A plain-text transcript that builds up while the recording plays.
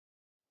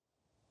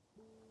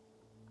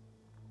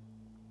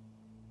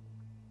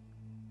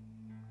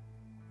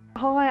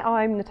Hi,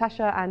 I'm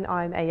Natasha and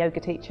I'm a yoga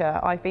teacher.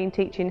 I've been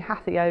teaching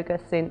Hatha Yoga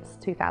since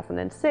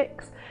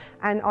 2006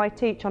 and I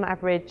teach on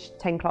average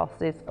 10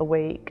 classes a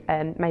week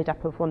made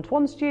up of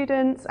one-to-one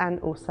students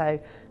and also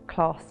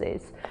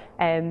classes.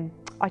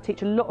 I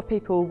teach a lot of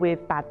people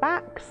with bad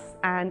backs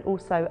and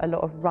also a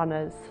lot of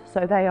runners,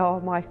 so they are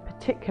my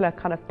particular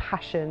kind of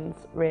passions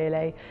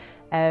really.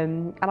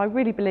 And I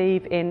really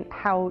believe in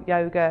how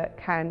yoga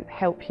can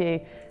help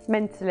you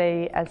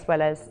mentally as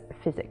well as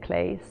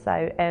physically.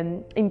 So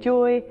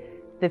enjoy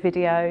the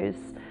videos.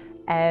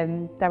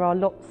 There are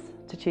lots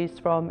to choose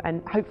from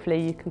and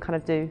hopefully you can kind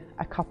of do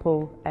a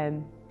couple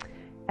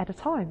at a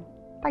time.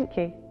 Thank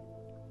you.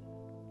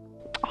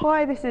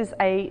 Hi, this is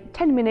a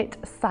 10-minute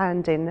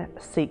standing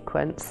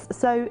sequence.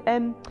 So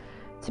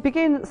to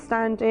begin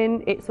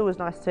standing, it's always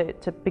nice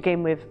to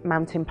begin with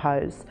mountain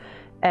pose.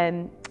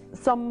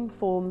 Some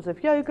forms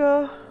of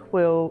yoga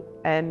will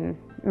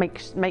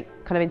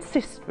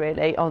insist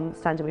really on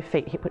standing with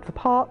feet hip width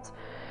apart.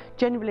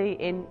 Generally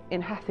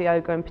in Hatha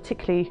Yoga, and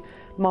particularly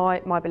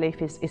my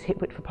belief is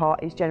hip width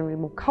apart is generally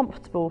more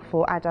comfortable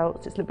for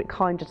adults. It's a little bit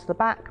kinder to the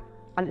back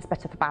and it's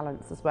better for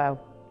balance as well.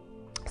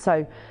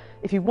 So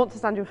if you want to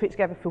stand your feet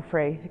together, feel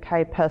free.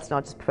 Okay,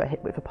 personally I just prefer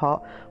hip width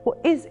apart. What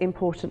is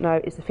important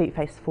though is the feet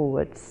face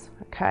forwards.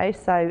 Okay,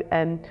 so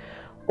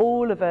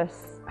all of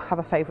us have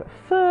a favourite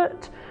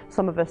foot.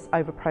 Some of us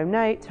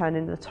overpronate,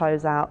 turning the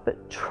toes out,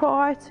 but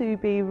try to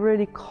be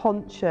really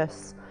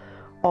conscious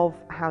of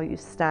how you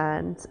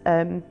stand.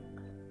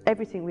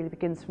 Everything really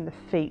begins from the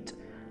feet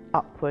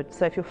upwards.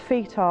 So if your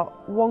feet are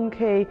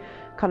wonky,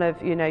 kind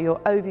of, you know, you're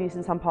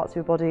overusing some parts of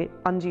your body,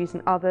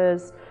 underusing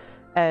others,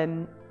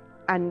 and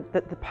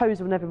that the pose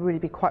will never really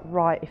be quite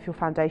right if your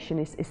foundation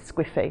is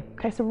squiffy.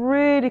 Okay, so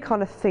really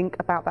kind of think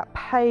about that.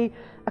 Pay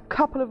a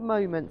couple of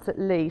moments at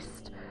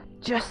least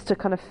just to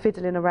kind of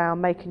fiddling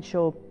around, making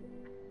sure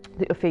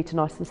that your feet are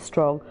nice and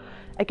strong.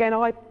 Again,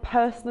 I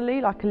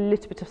personally like a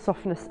little bit of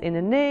softness in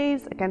the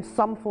knees. Again,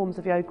 some forms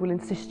of yoga will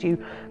insist you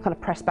kind of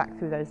press back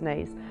through those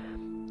knees.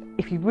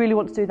 If you really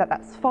want to do that,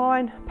 that's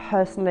fine.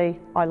 Personally,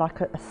 I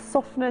like a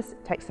softness.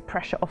 It takes the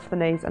pressure off the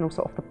knees and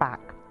also off the back.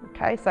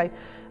 Okay, so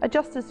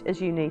adjust as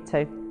you need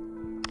to.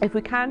 If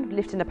we can,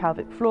 lifting the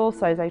pelvic floor,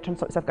 so as you try and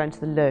stop yourself going to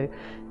the loo.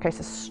 Okay,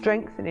 so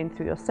strengthening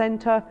through your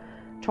centre.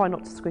 Try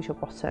not to squeeze your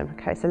bottom.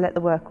 Okay, so let the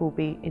work all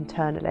be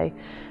internally.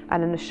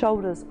 And then the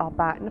shoulders are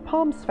back and the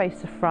palms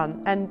face the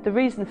front. And the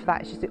reason for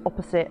that is just the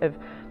opposite of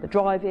the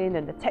driving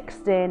and the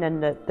texting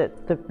and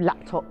the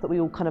laptop that we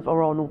all kind of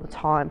are on all the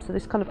time. So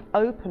this kind of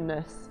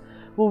openness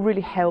will really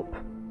help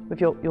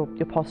with your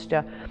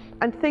posture.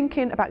 And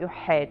thinking about your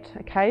head,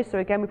 okay? So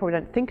again, we probably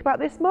don't think about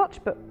this much,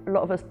 but a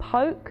lot of us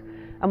poke.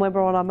 And when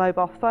we're on our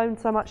mobile phone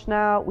so much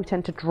now, we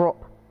tend to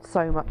drop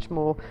so much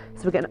more.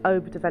 So we're getting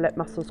overdeveloped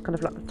muscles kind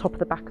of like the top of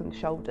the back and the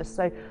shoulders.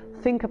 So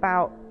think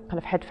about kind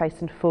of head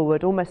facing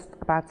forward, almost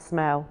a bad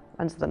smell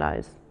under the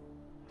nose,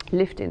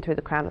 lifting through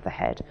the crown of the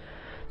head.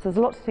 So there's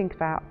a lot to think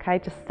about, okay?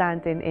 Just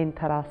standing in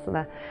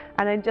Tadasana.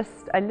 And then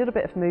just a little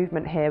bit of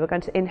movement here. We're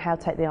going to inhale,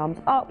 take the arms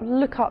up,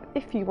 look up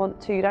if you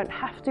want to, you don't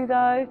have to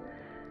though,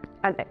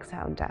 and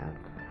exhale and down.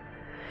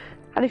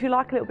 And if you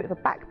like a little bit of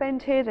a back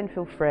bend here, then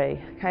feel free.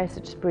 Okay,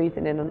 so just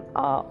breathing in and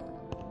up,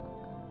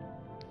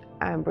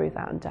 and breathe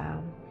out and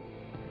down.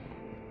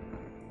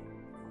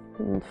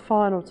 And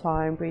final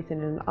time, breathing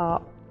in and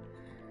up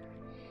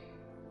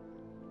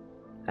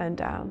and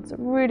down. So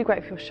really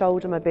great for your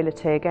shoulder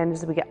mobility. Again,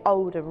 as we get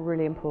older,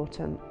 really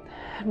important.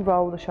 And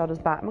roll the shoulders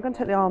back. And we're going to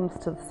take the arms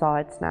to the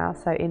sides now.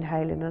 So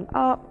inhaling and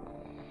up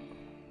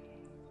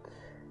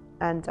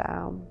and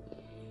down.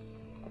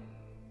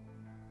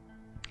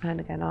 And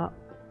again up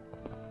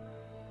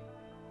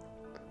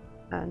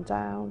and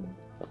down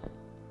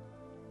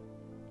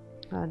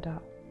and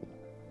up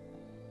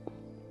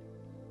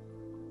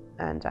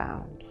and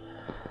down.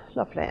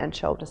 Lovely, and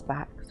shoulders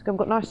back. So we've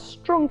got nice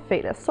strong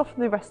feet. Let's soften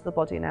the rest of the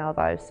body now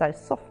though. So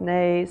soft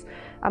knees,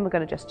 and we're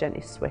going to just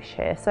gently swish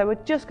here. So we're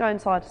just going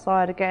side to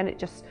side again. It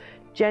just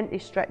gently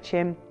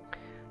stretching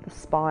the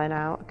spine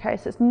out. Okay,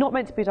 so it's not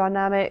meant to be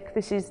dynamic.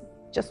 This is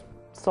just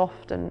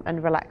soft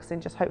and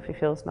relaxing, just hopefully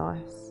feels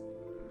nice.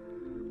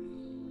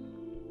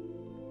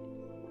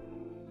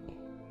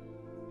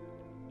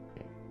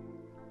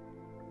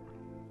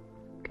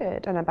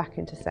 Good, and then back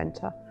into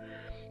centre.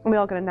 And we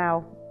are going to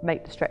now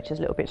make the stretches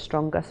a little bit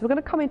stronger. So we're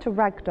going to come into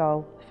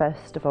ragdoll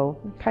first of all.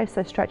 Okay,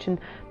 so stretching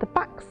the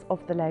backs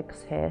of the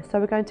legs here. So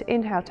we're going to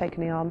inhale,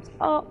 taking the arms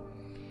up,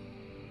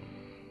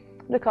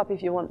 look up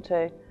if you want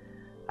to,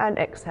 and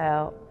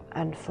exhale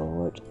and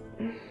forward.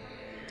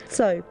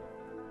 So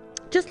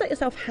just let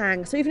yourself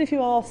hang. So even if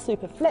you are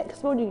super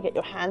flexible and you can get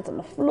your hands on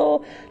the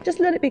floor, just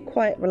let it be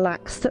quite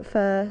relaxed at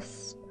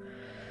first.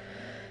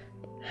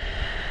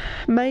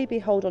 Maybe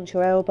hold onto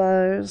your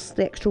elbows.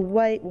 The extra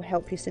weight will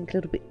help you sink a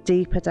little bit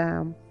deeper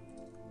down.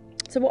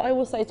 So what I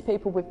will say to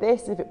people with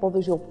this, if it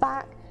bothers your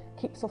back,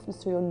 keep softness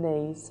to your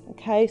knees.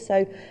 Okay,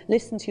 so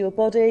listen to your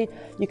body.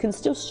 You can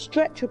still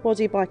stretch your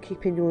body by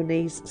keeping your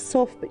knees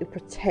soft, but you're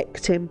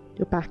protecting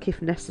your back if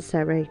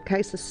necessary.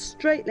 Okay, so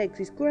straight legs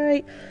is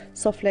great,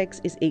 soft legs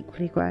is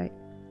equally great.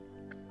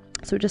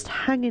 So we're just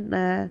hanging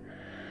there,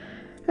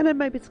 and then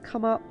maybe to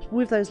come up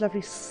with those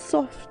lovely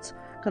soft,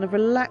 kind of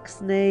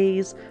relaxed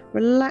knees,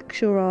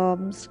 relax your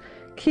arms,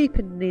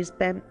 keeping the knees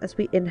bent as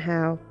we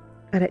inhale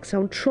and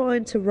exhale,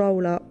 trying to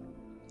roll up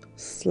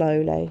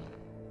slowly.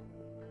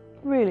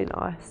 Really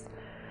nice.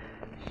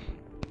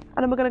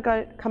 And then we're going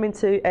to come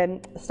into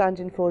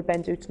standing forward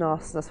bend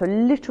uttanasana, so a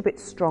little bit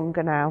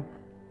stronger now.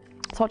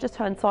 So I'll just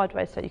turn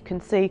sideways so you can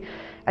see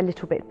a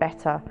little bit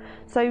better.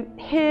 So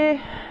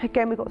here,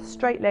 again, we've got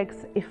straight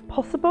legs if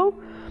possible,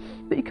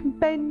 but you can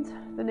bend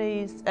the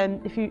knees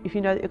if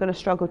you know that you're going to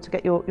struggle to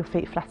get your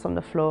feet flat on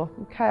the floor.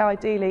 Okay,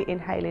 ideally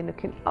inhaling,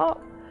 looking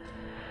up,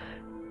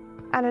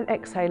 and then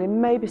exhaling,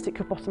 maybe stick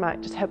your bottom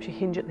out, just helps you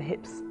hinge at the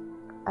hips,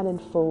 and then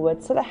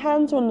forward. So the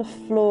hands are on the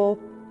floor,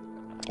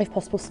 if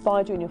possible,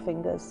 spider in your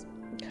fingers,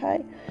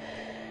 okay?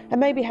 And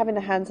maybe having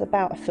the hands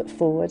about a foot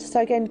forward. So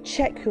again,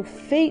 check your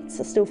feet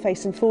are still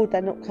facing forward,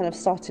 they're not kind of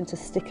starting to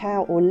stick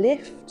out or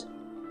lift.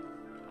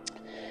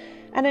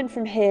 And then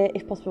from here,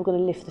 if possible, we're going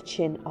to lift the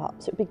chin up.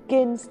 So it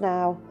begins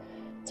now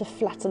to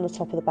flatten the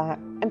top of the back.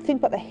 And think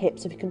about the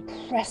hips, if you can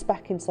press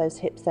back into those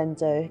hips, then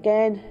do.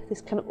 Again, this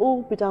can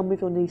all be done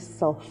with your knees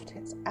soft,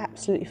 it's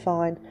absolutely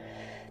fine.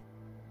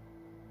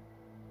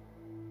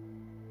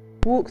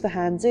 Walk the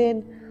hands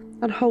in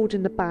and hold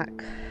in the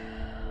back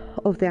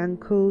of the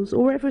ankles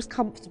or wherever is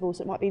comfortable,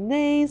 so it might be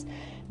knees,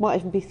 might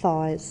even be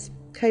thighs.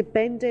 Okay,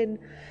 bending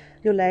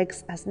your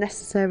legs as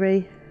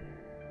necessary,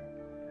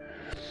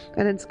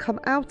 and then to come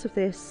out of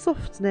this,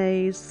 soft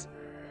knees,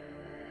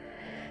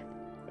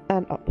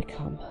 and up we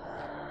come,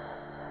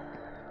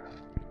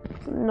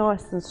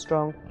 nice and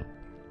strong.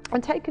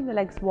 And taking the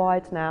legs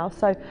wide now,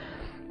 so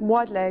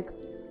wide leg,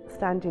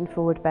 standing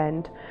forward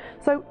bend.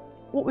 So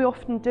what we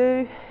often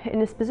do in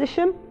this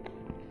position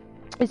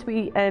is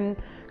we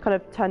kind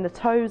of turn the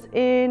toes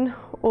in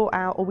or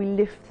out, or we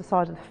lift the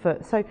side of the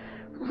foot. So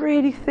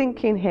really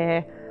thinking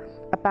here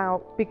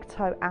about big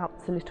toe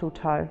out to little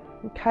toe.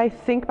 Okay,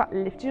 think about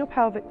lifting your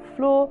pelvic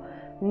floor,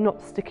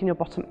 not sticking your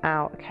bottom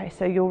out. Okay,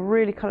 so you're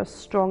really kind of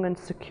strong and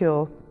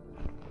secure.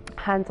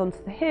 Hands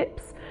onto the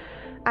hips,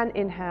 and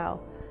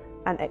inhale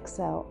and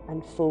exhale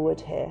and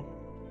forward here,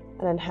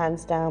 and then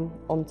hands down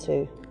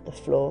onto the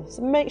floor.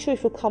 So make sure you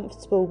feel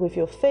comfortable with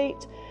your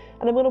feet,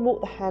 and I'm going to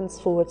walk the hands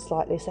forward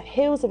slightly. So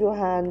heels of your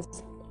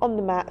hands on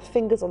the mat,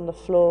 fingers on the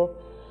floor,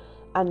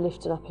 and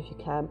lifting up if you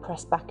can.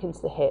 Press back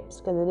into the hips.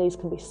 Again, the knees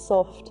can be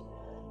soft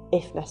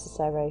if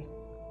necessary.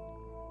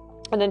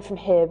 And then from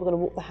here, we're going to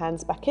walk the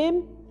hands back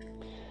in,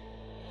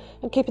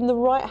 and keeping the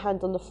right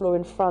hand on the floor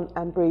in front,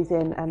 and breathe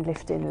in and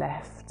lift in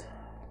left.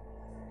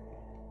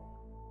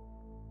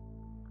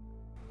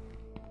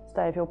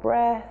 Stay with your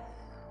breath,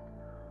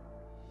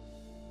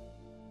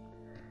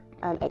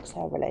 and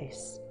exhale,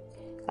 release.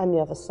 And the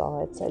other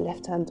side, so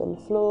left hand on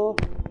the floor,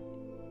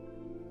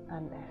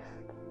 and lift.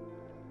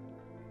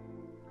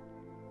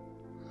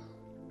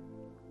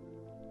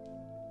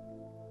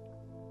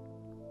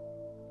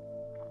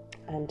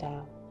 And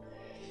down.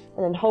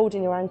 And then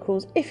holding your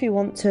ankles, if you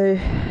want to,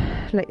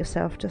 let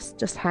yourself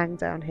just hang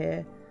down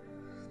here.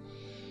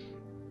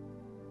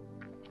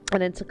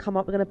 And then to come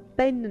up, we're going to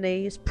bend the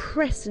knees,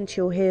 press into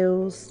your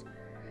heels,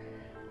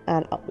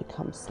 and up we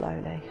come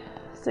slowly.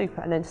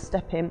 Super. And then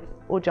step in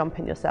or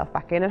jumping yourself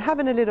back in, and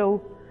having a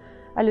little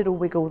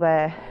wiggle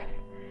there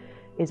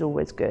is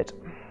always good.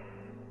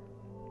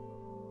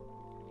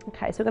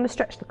 Okay, so we're going to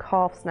stretch the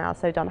calves now.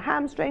 So done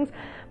hamstrings,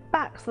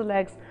 backs of the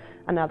legs,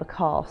 and now the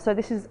calf. So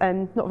this is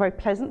not very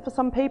pleasant for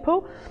some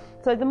people.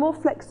 So the more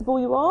flexible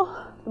you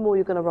are, the more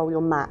you're going to roll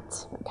your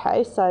mat.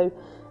 Okay, so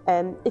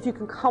if you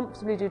can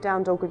comfortably do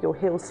down dog with your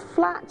heels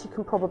flat, you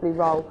can probably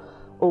roll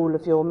all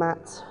of your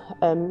mat,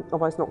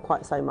 otherwise not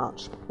quite so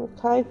much.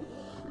 Okay,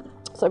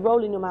 so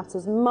rolling your mat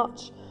as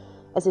much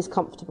as is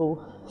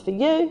comfortable for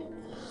you.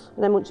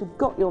 And then once you've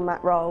got your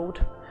mat rolled,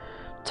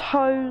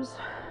 toes,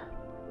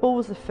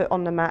 balls of foot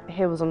on the mat,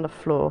 heels on the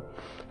floor,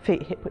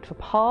 feet hip width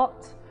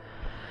apart.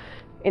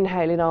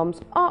 Inhaling,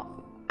 arms up,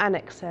 and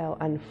exhale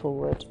and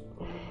forward.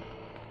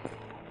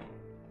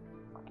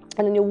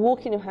 And then you're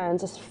walking your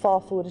hands as far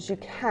forward as you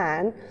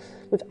can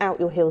without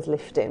your heels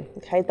lifting.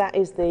 Okay, that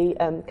is the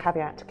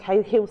caveat.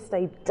 Okay, heels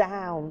stay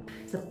down.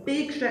 It's a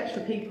big stretch for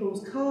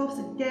people's calves.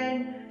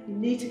 Again, you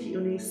need to keep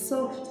your knees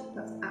soft.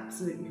 That's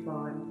absolutely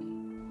fine.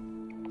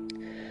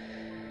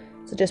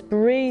 So just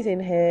breathe in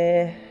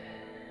here.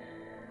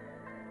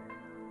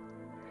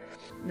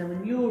 Now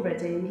when you're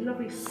ready,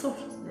 lovely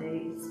soft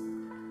knees.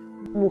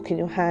 Walking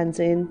your hands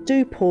in,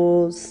 do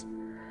pause,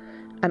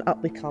 and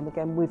up we come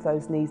again with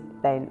those knees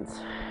bent.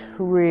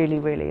 Really,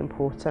 really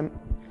important.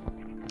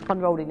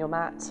 Unrolling your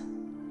mat.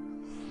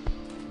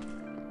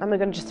 And we're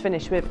going to just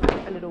finish with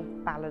a little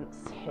balance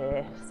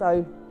here.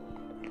 So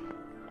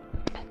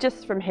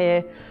just from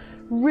here,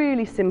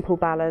 really simple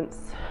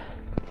balance.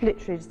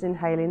 Literally just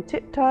inhaling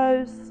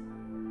tiptoes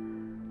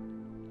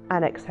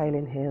and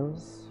exhaling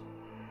heels.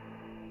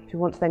 If you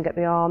want to then get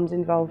the arms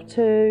involved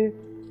too,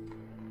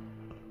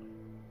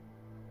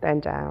 then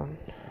down.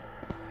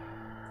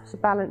 So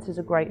balances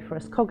are great for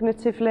us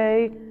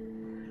cognitively,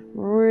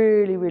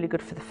 really, really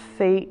good for the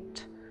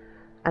feet,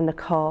 and the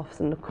calves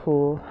and the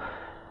core.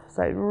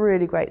 So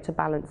really great to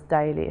balance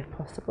daily if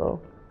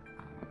possible.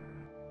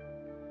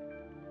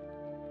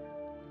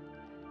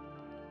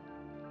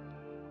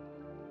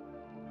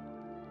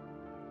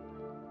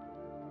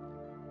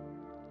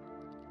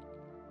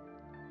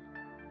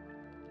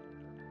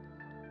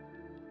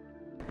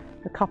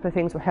 A couple of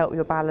things will help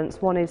your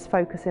balance. One is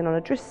focusing on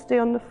a drishti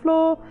on the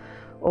floor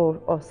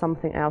or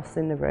something else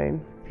in the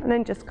room. And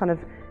then just kind of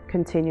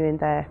continuing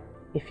there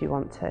if you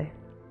want to.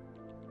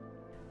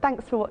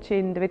 Thanks for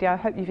watching the video. I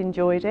hope you've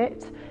enjoyed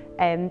it.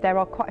 There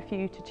are quite a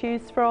few to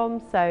choose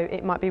from, so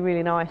it might be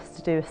really nice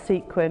to do a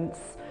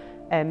sequence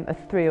of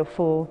 3 or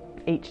 4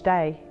 each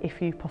day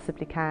if you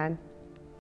possibly can.